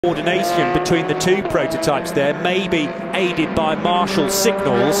Coordination between the two prototypes there may be aided by marshal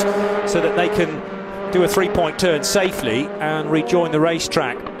signals so that they can do a three-point turn safely and rejoin the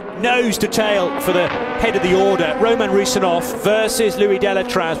racetrack. Nose to tail for the head of the order, Roman Rusinov versus Louis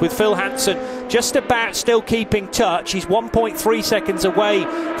Delétraz, with Phil Hansen just about still keeping touch. He's 1.3 seconds away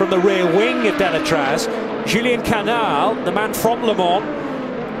from the rear wing of Delétraz. Julien Canal, the man from Le Mans,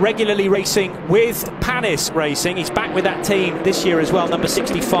 regularly racing with Panis Racing. He's back with that team this year as well, number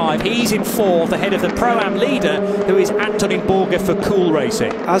 65. He's in fourth, ahead of the Pro-Am leader, who is Antonin Borger for Cool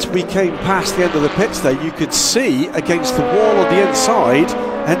Racing. As we came past the end of the pits there, you could see against the wall on the inside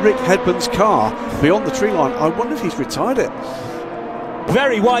Henrik Hedman's car beyond the tree line. I wonder if he's retired it.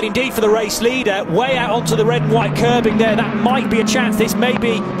 Very wide indeed for the race leader, way out onto the red and white curbing there. That might be a chance. This may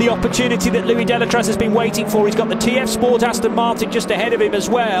be the opportunity that Louis Delétraz has been waiting for. He's got the TF Sport Aston Martin just ahead of him as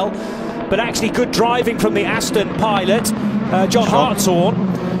well, but actually good driving from the Aston pilot, John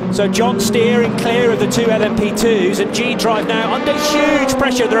Hartshorn. So John steering clear of the two LMP2s, and G-Drive now under huge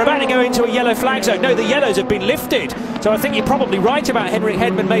pressure. They're about to go into a yellow flag zone. No, the yellows have been lifted. So I think you're probably right about Henrik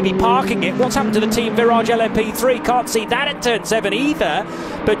Hedman maybe parking it. What's happened to the Team Virage LMP3? Can't see that at turn 7 either.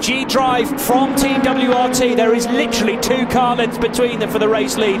 But G-Drive from Team WRT, there is literally 2 car lengths between them for the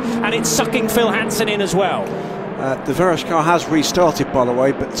race lead, and it's sucking Phil Hansen in as well. The Virage car has restarted, by the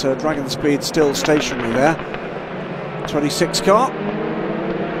way, but Dragon Speed still stationary there. 26 car.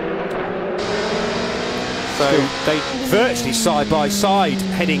 So they virtually side by side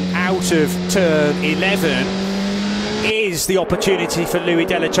heading out of turn 11. Is the opportunity for Louis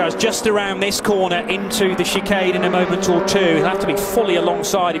Delétraz just around this corner into the chicane in a moment or two. He'll have to be fully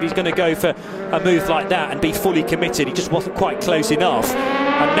alongside if he's going to go for a move like that and be fully committed. He just wasn't quite close enough.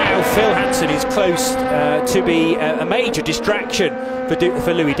 And now Phil Hansen is close to be a major distraction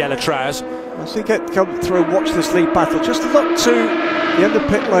for Louis Delétraz. As we come through and watch this lead battle, just look to the end of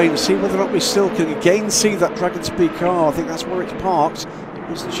pit lane, see whether or not we still can again see that Dragon Speed car. I think that's where it's parked.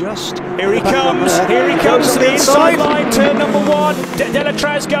 It's just here he comes to the inside line, turn number 1.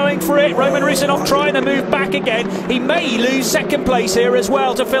 Delétraz going for it. Roman Rusinov trying to move back again. He may lose second place here as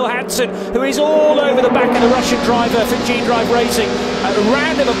well to Phil Hansen, who is all over the back of the Russian driver for G-Drive Racing. A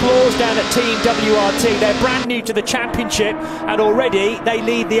round of applause down at Team WRT. They're brand new to the championship, and already they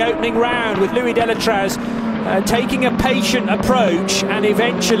lead the opening round with Louis Delétraz taking a patient approach, and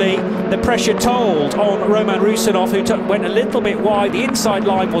eventually the pressure told on Roman Rusinov, who went a little bit wide. The inside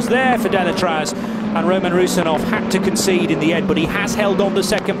line was there for Delétraz, and Roman Rusinov had to concede in the end, but he has held on to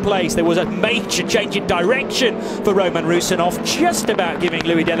second place. There was a major change in direction for Roman Rusinov, just about giving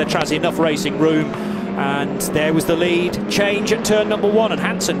Louis Delétraz enough racing room. And there was the lead change at turn number 1, and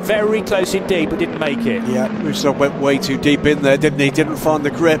Hansen very close indeed, but didn't make it. Yeah, Rusinov went way too deep in there, didn't he? Didn't find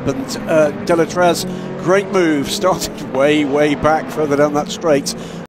the grip, and Delétraz, great move, started way back further down that straight.